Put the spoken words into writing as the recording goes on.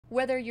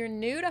Whether you're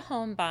new to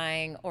home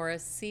buying or a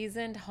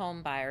seasoned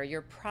home buyer,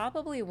 you're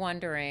probably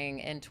wondering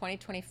in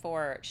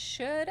 2024,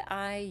 should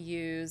I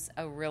use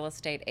a real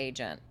estate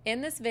agent?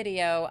 In this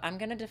video, I'm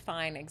going to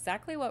define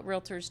exactly what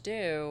realtors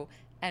do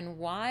and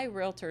why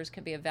realtors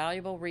can be a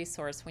valuable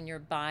resource when you're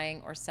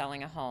buying or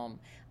selling a home.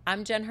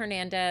 I'm Jen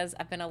Hernandez.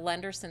 I've been a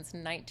lender since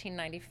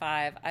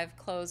 1995. I've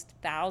closed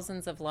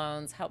thousands of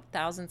loans, helped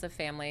thousands of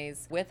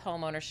families with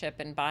home ownership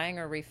and buying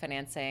or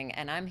refinancing,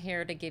 and I'm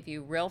here to give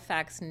you real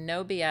facts,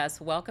 no BS.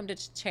 Welcome to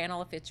the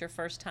channel. If it's your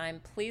first time,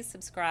 please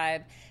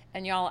subscribe.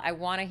 And y'all, I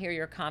want to hear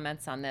your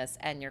comments on this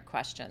and your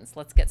questions.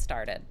 Let's get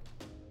started.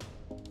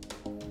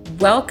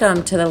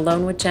 Welcome to the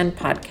Loan with Jen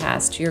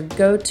podcast, your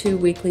go-to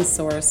weekly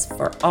source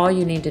for all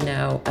you need to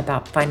know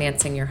about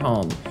financing your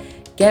home.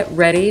 Get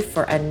ready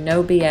for a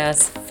no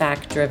BS,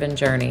 fact-driven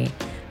journey.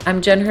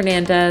 I'm Jen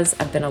Hernandez.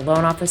 I've been a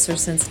loan officer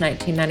since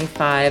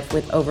 1995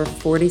 with over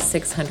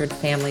 4,600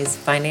 families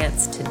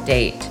financed to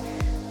date.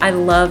 I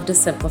love to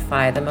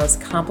simplify the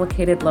most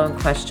complicated loan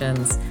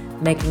questions,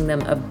 making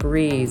them a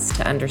breeze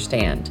to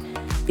understand.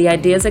 The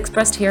ideas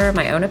expressed here are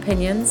my own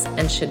opinions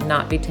and should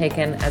not be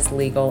taken as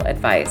legal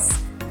advice.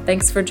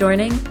 Thanks for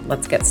joining.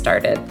 Let's get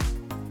started.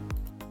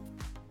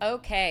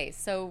 Okay,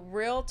 so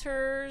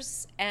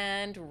realtors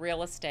and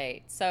real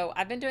estate. So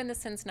I've been doing this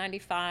since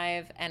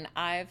 95 and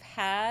I've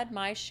had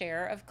my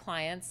share of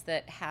clients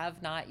that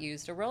have not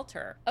used a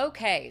realtor.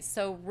 Okay,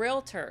 so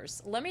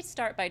realtors. Let me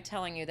start by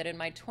telling you that in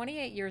my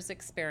 28 years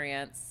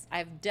experience,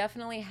 I've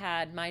definitely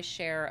had my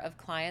share of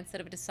clients that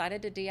have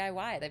decided to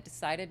DIY. They've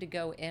decided to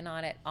go in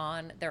on it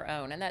on their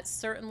own. And that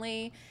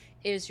certainly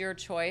is your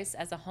choice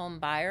as a home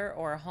buyer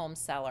or a home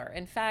seller.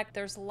 In fact,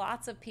 there's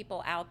lots of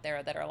people out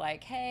there that are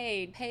like,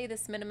 hey, pay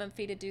this minimum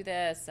fee to do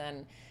this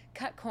and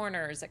cut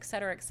corners, et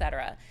cetera, et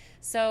cetera.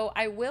 So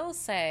I will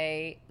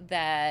say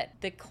that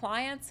the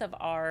clients of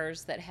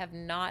ours that have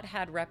not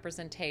had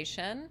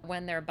representation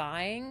when they're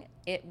buying,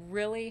 it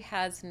really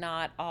has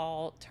not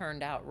all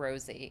turned out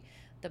rosy.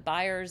 The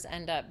buyers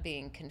end up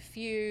being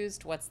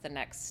confused. What's the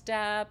next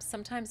step?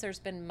 Sometimes there's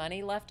been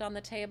money left on the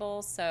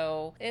table,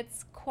 so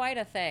it's quite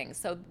a thing.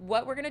 So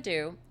what we're going to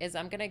do is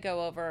I'm going to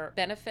go over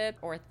benefit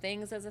or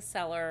things as a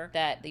seller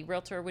that the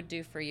realtor would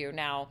do for you.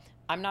 Now,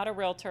 I'm not a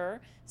realtor,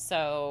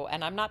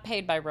 and I'm not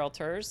paid by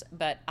realtors,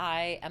 but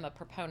I am a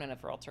proponent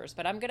of realtors.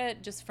 But I'm going to,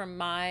 just from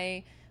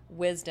my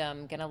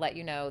wisdom, going to let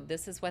you know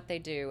this is what they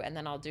do, and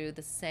then I'll do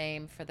the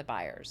same for the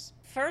buyers.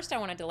 First, I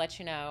wanted to let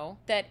you know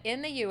that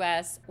in the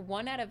US,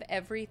 1 out of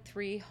every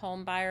 3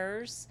 home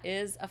buyers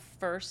is a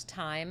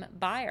first-time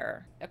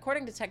buyer.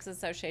 According to Texas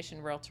Association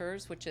of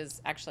Realtors, which is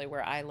actually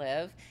where I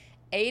live,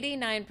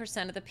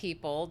 89% of the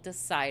people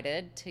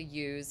decided to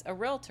use a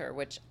realtor,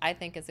 which I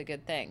think is a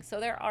good thing. So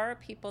there are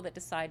people that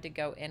decide to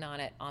go in on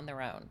it on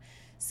their own.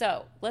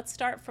 So let's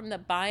start from the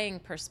buying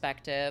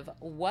perspective.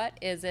 What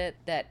is it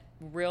that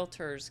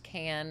realtors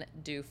can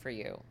do for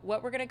you?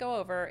 What we're going to go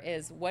over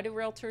is, what do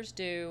realtors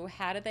do,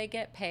 how do they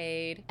get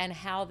paid, and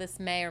how this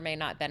may or may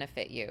not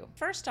benefit you.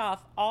 First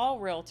off, all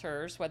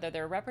realtors, whether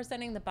they're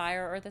representing the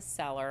buyer or the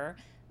seller,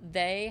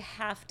 they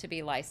have to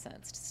be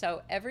licensed.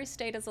 So every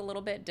state is a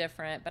little bit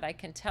different, but I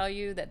can tell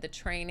you that the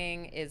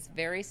training is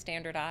very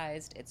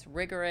standardized. It's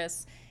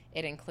rigorous.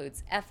 It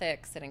includes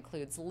ethics. It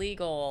includes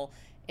legal.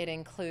 It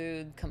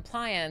includes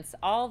compliance,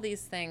 all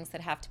these things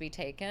that have to be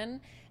taken,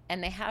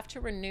 and they have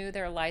to renew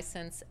their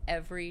license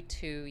every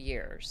 2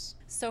 years.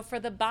 So for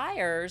the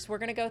buyers, we're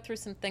going to go through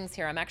some things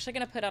here. I'm actually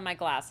going to put on my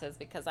glasses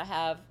because I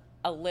have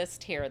a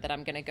list here that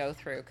I'm going to go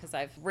through because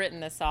I've written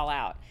this all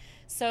out.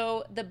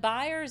 So the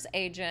buyer's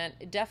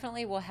agent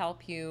definitely will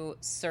help you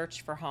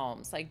search for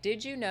homes. Like,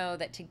 did you know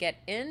that to get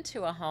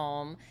into a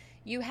home,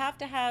 you have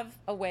to have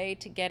a way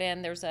to get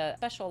in? There's a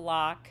special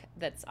lock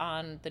that's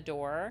on the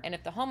door. And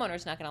if the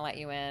homeowner's not going to let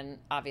you in,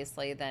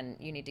 obviously, then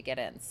you need to get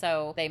in.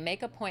 So they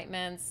make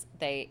appointments.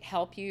 They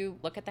help you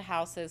look at the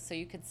houses so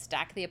you can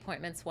stack the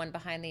appointments one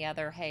behind the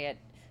other. Hey, at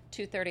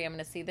 2:30, I'm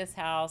going to see this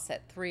house.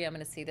 At 3, I'm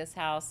going to see this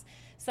house.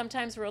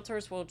 Sometimes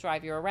realtors will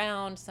drive you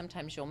around.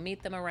 Sometimes you'll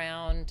meet them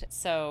around.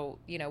 So,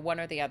 one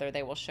or the other,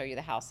 they will show you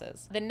the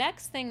houses. The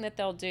next thing that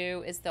they'll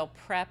do is they'll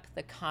prep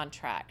the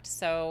contract.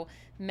 So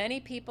many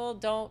people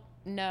don't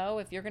know,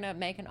 if you're going to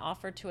make an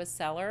offer to a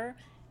seller,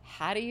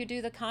 how do you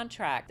do the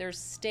contract? There's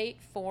state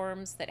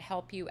forms that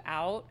help you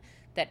out,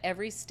 that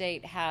every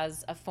state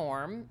has a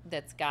form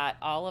that's got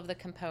all of the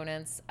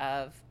components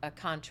of a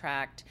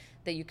contract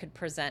that you could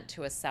present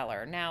to a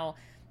seller. Now,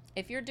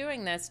 if you're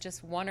doing this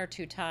just 1 or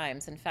 2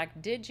 times, in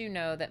fact, did you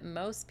know that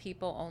most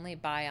people only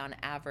buy on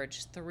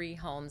average 3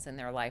 homes in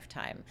their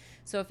lifetime?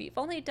 So if you've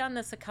only done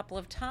this a couple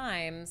of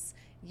times,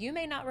 you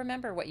may not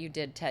remember what you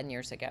did 10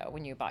 years ago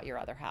when you bought your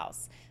other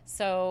house.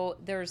 So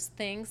there's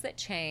things that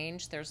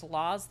change, there's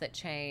laws that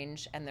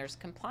change, and there's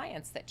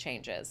compliance that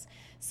changes.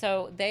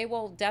 So they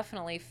will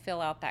definitely fill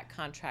out that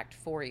contract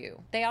for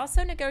you. They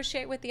also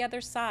negotiate with the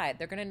other side.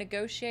 They're going to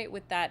negotiate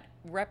with that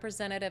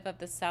representative of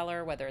the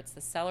seller, whether it's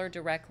the seller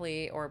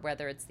directly or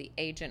whether it's the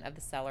agent of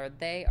the seller.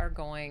 They are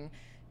going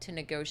to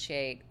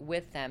negotiate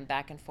with them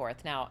back and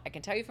forth. Now, I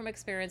can tell you from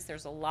experience,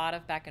 there's a lot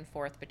of back and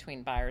forth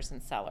between buyers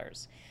and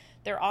sellers.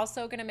 They're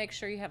also going to make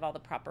sure you have all the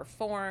proper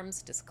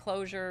forms,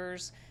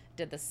 disclosures.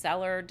 Did the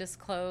seller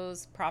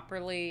disclose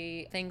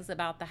properly things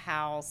about the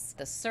house,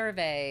 the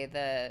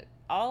survey,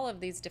 all of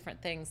these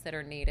different things that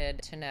are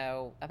needed to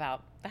know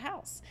about the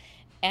house.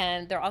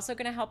 And they're also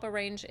going to help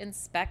arrange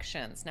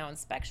inspections. Now,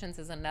 inspections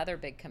is another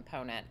big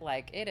component.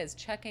 Like, it is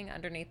checking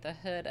underneath the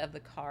hood of the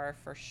car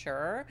for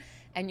sure.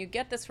 And you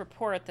get this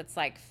report that's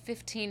like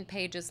 15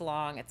 pages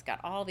long. It's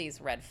got all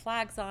these red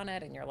flags on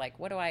it. And you're like,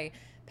 what do I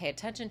pay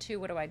attention to?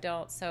 What do I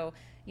don't? So,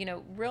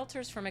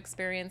 realtors from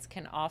experience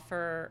can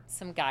offer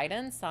some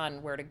guidance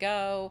on where to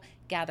go,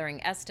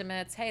 gathering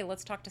estimates. Hey,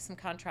 let's talk to some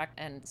contract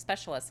and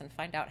specialists and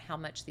find out how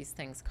much these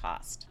things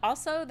cost.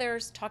 Also,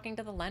 there's talking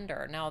to the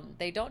lender. Now,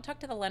 they don't talk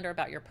to the lender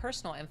about your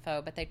personal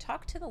info, but they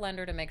talk to the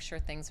lender to make sure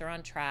things are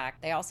on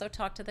track. They also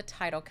talk to the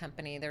title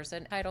company. There's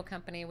a title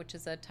company, which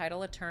is a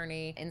title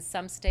attorney. In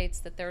some states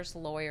that there's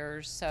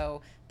lawyers.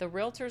 So the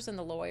realtors and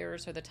the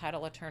lawyers or the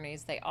title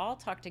attorneys, they all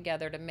talk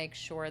together to make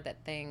sure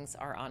that things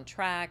are on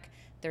track.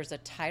 There's a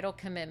title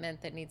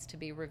commitment that needs to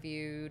be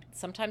reviewed.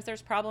 Sometimes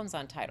there's problems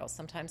on title.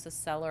 Sometimes the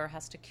seller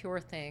has to cure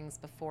things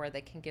before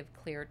they can give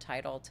clear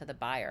title to the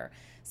buyer.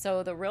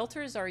 So the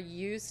realtors are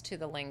used to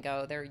the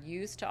lingo. They're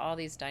used to all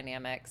these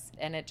dynamics,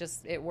 and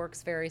it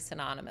works very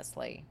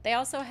synonymously. They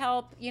also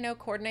help,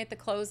 coordinate the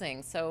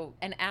closing. So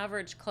an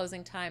average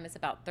closing time is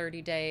about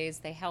 30 days.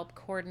 They help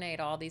coordinate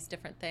all these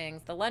different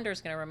things. The lender's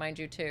going to remind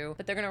you too,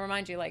 but they're going to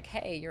remind you like,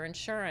 hey, your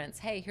insurance.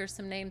 Hey, here's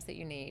some names that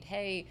you need.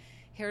 Hey,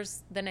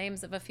 here's the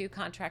names of a few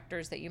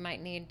contractors that you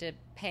might need to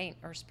paint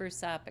or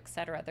spruce up,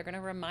 etc. They're going to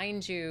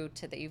remind you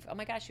oh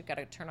my gosh, you've got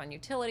to turn on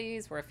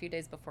utilities. We're a few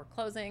days before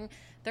closing.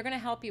 They're going to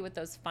help you with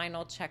those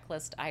final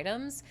checklist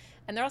items.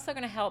 And they're also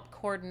going to help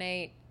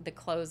coordinate the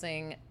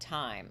closing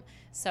time.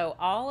 So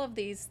all of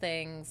these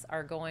things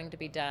are going to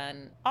be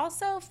done.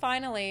 Also,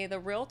 finally, the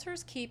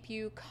realtors keep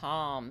you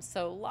calm.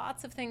 So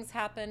lots of things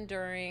happen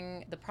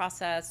during the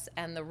process,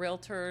 and the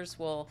realtors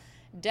will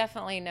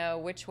definitely know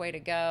which way to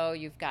go.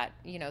 You've got,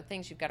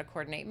 things you've got to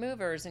coordinate,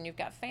 movers, and you've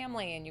got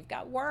family, and you've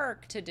got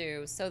work to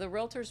do. So the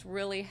realtors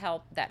really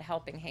help, that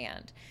helping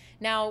hand.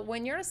 Now,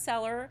 when you're a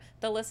seller,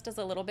 the list is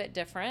a little bit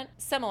different.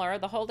 Similar,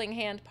 the holding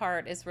hand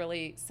part is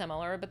really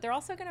similar, but they're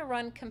also going to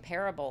run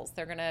comparables.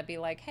 They're going to be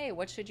like, hey,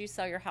 what should you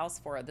sell your house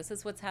for? This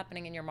is what's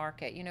happening in your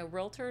market.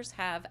 Realtors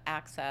have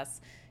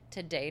access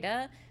to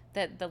data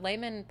that the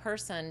layman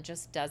person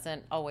just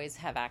doesn't always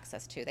have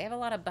access to. They have a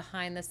lot of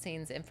behind the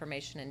scenes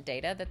information and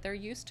data that they're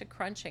used to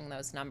crunching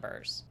those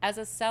numbers. As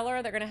a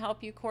seller, they're going to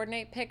help you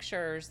coordinate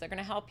pictures. They're going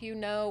to help you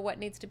know what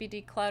needs to be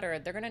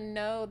decluttered. They're going to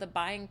know the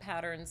buying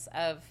patterns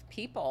of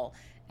people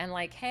and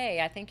like,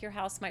 hey, I think your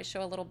house might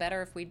show a little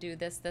better if we do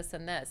this, this,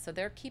 and this. So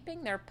they're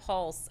keeping their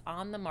pulse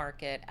on the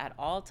market at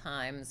all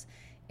times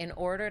in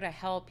order to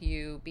help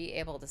you be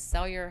able to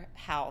sell your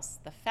house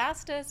the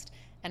fastest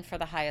and for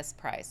the highest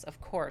price. Of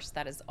course,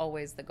 that is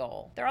always the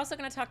goal. They're also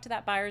going to talk to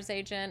that buyer's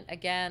agent.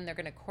 Again, they're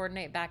going to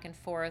coordinate back and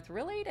forth,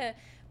 really to,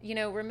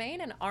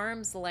 remain an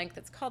arm's length.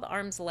 It's called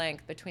arm's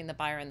length between the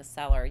buyer and the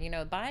seller.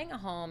 Buying a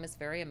home is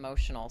very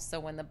emotional. So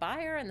when the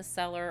buyer and the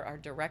seller are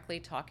directly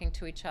talking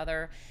to each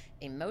other,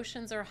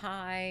 emotions are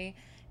high.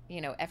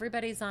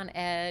 Everybody's on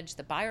edge.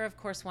 The buyer, of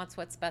course, wants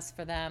what's best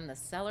for them. The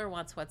seller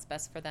wants what's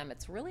best for them.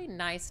 It's really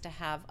nice to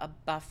have a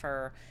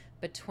buffer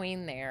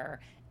between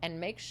there and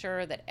make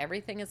sure that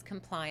everything is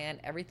compliant,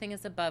 everything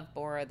is above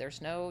board.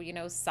 There's no,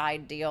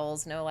 side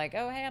deals, no like,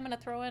 oh, hey, I'm going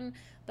to throw in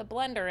the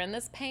blender and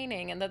this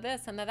painting and the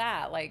this and the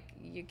that. Like,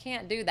 you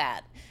can't do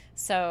that.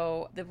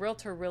 So the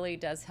realtor really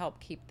does help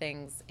keep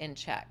things in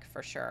check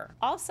for sure.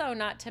 Also,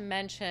 not to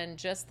mention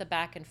just the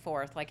back and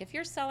forth. Like, if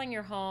you're selling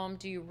your home,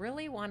 do you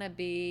really want to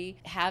be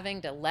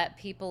having to let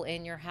people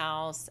in your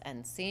house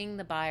and seeing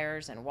the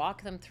buyers and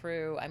walk them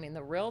through? I mean,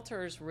 the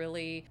realtors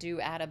really do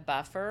add a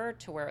buffer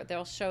to where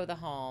they'll show the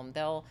home.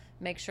 They'll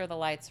make sure the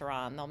lights are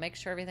on. They'll make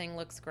sure everything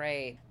looks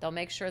great. They'll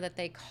make sure that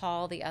they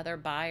call the other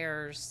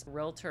buyer's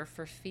realtor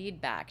for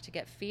feedback, to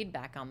get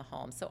feedback on the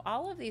home. So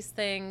all of these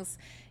things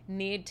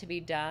need to be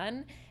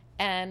done.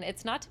 And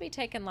it's not to be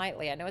taken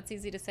lightly. I know it's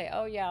easy to say,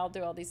 oh yeah, I'll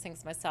do all these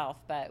things myself,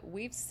 but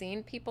we've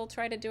seen people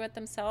try to do it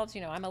themselves.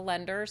 I'm a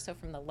lender, so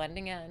from the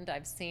lending end,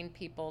 I've seen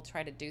people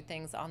try to do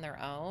things on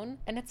their own,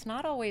 and it's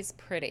not always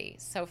pretty.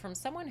 So from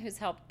someone who's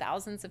helped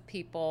thousands of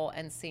people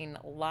and seen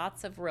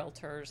lots of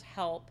realtors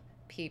help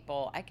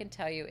people, I can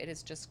tell you it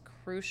is just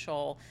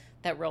crucial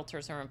that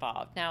realtors are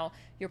involved. Now,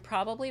 you're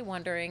probably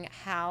wondering,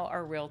 how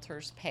are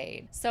realtors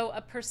paid? So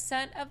a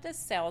percent of the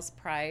sales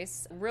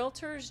price,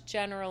 realtors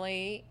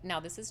generally, now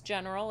this is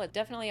general, it's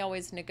definitely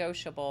always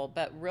negotiable,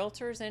 but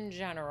realtors in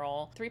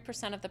general,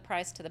 3% of the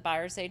price to the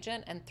buyer's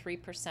agent and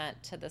 3%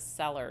 to the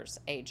seller's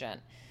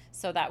agent.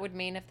 So that would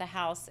mean if the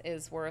house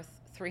is worth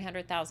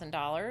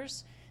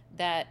 $300,000,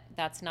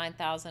 that's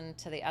 $9,000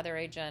 to the other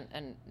agent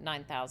and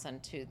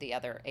 $9,000 to the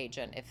other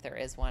agent if there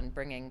is one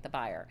bringing the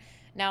buyer.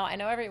 Now, I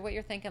know what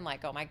you're thinking,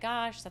 like, oh my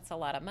gosh, that's a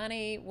lot of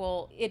money.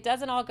 Well, it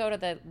doesn't all go to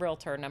the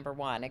realtor, number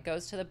one. It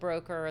goes to the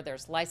broker.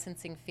 There's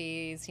licensing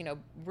fees.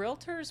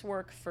 Realtors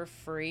work for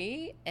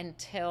free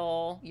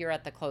until you're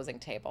at the closing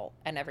table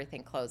and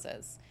everything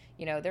closes.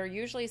 They're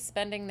usually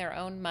spending their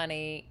own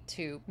money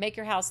to make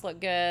your house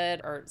look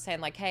good, or saying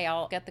like, hey,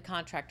 I'll get the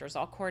contractors,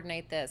 I'll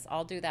coordinate this,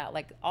 I'll do that.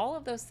 Like, all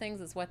of those things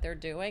is what they're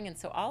doing. And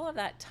so all of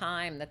that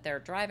time that they're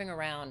driving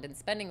around and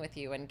spending with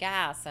you, and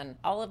gas and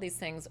all of these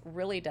things,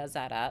 really does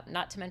add up.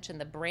 Not to mention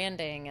the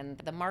branding and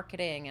the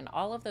marketing and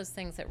all of those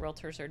things that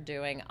realtors are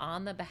doing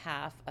on the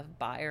behalf of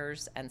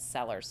buyers and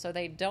sellers. So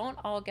they don't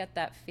all get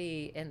that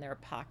fee in their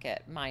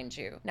pocket, mind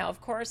you. Now,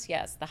 of course,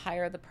 yes, the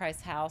higher the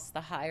price house,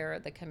 the higher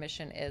the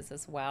commission is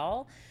as well.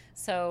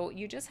 So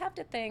you just have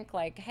to think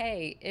like,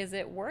 hey, is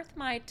it worth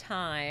my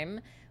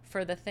time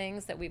for the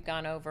things that we've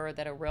gone over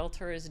that a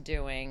realtor is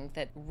doing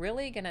that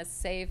really going to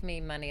save me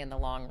money in the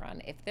long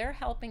run? If they're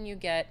helping you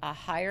get a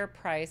higher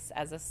price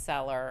as a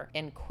seller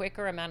in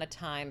quicker amount of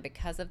time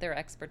because of their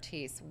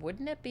expertise,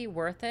 wouldn't it be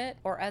worth it?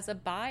 Or as a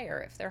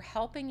buyer, if they're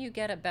helping you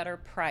get a better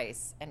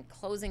price and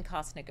closing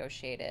costs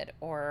negotiated,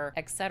 or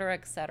et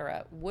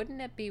cetera, wouldn't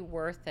it be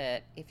worth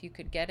it if you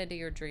could get into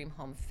your dream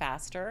home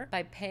faster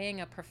by paying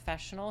a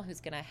professional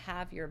who's going to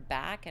have your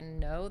back and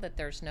know that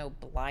there's no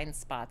blind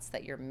spots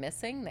that you're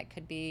missing that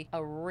could be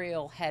a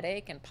real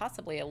headache, and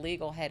possibly a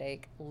legal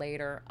headache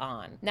later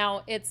on?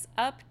 Now, it's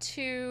up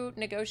to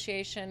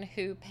negotiation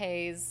who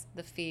pays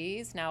the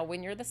fees. Now,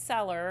 when you're the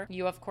seller,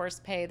 you of course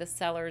pay the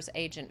seller's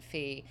agent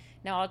fee.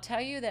 Now, I'll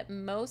tell you that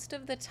most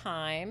of the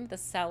time, the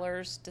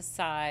sellers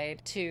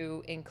decide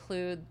to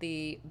include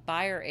the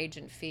buyer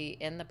agent fee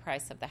in the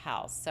price of the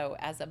house. So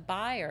as a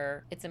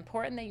buyer, it's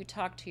important that you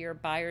talk to your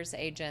buyer's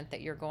agent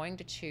that you're going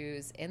to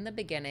choose in the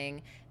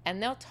beginning,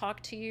 and they'll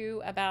talk to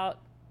you about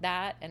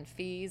that and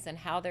fees and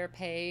how they're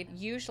paid.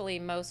 Usually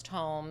most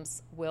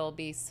homes will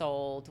be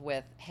sold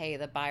with, hey,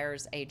 the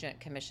buyer's agent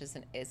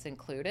commission is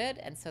included,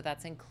 and so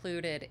that's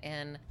included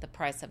in the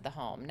price of the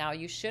home. Now,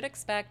 you should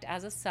expect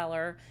as a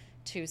seller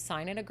to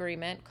sign an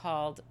agreement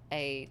called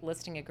a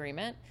listing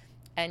agreement.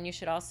 And you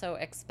should also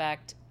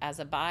expect as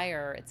a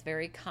buyer, it's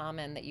very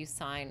common that you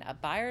sign a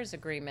buyer's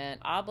agreement,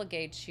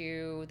 obligates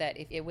you that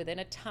if within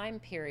a time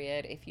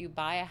period, if you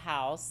buy a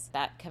house,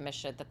 that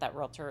commission that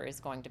realtor is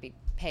going to be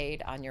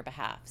paid on your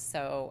behalf.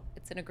 So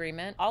it's an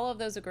agreement. All of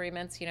those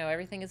agreements,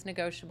 everything is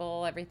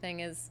negotiable.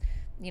 Everything is,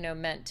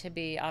 meant to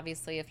be,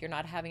 obviously, if you're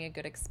not having a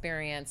good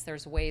experience,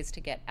 there's ways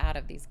to get out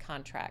of these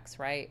contracts,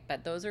 right?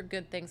 But those are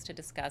good things to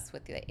discuss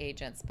with the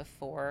agents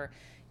before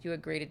you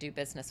agree to do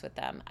business with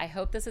them. I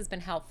hope this has been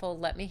helpful.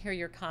 Let me hear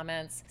your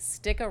comments.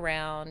 Stick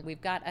around.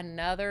 We've got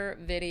another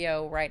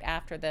video right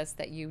after this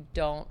that you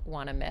don't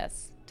want to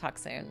miss. Talk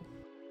soon.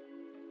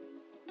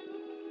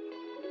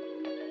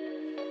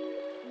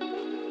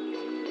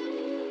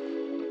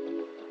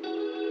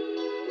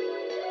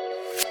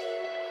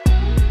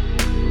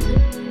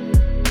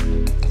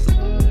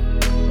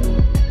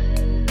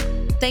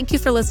 Thank you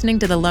for listening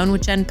to the Loan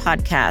with Jen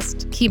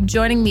podcast. Keep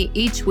joining me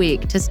each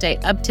week to stay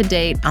up to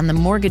date on the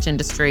mortgage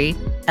industry,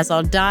 as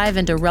I'll dive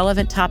into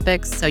relevant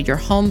topics so your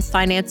home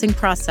financing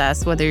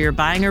process, whether you're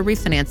buying or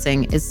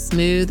refinancing, is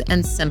smooth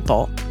and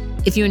simple.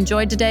 If you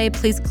enjoyed today,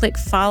 please click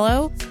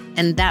follow,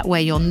 and that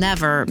way you'll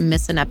never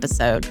miss an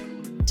episode.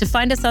 To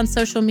find us on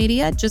social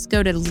media, just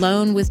go to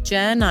Loan with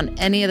Jen on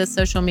any of the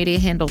social media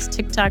handles: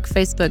 TikTok,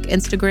 Facebook,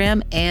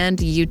 Instagram, and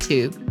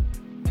YouTube.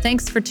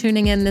 Thanks for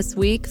tuning in this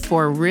week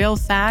for Real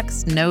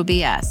Facts, No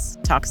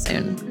BS. Talk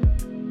soon.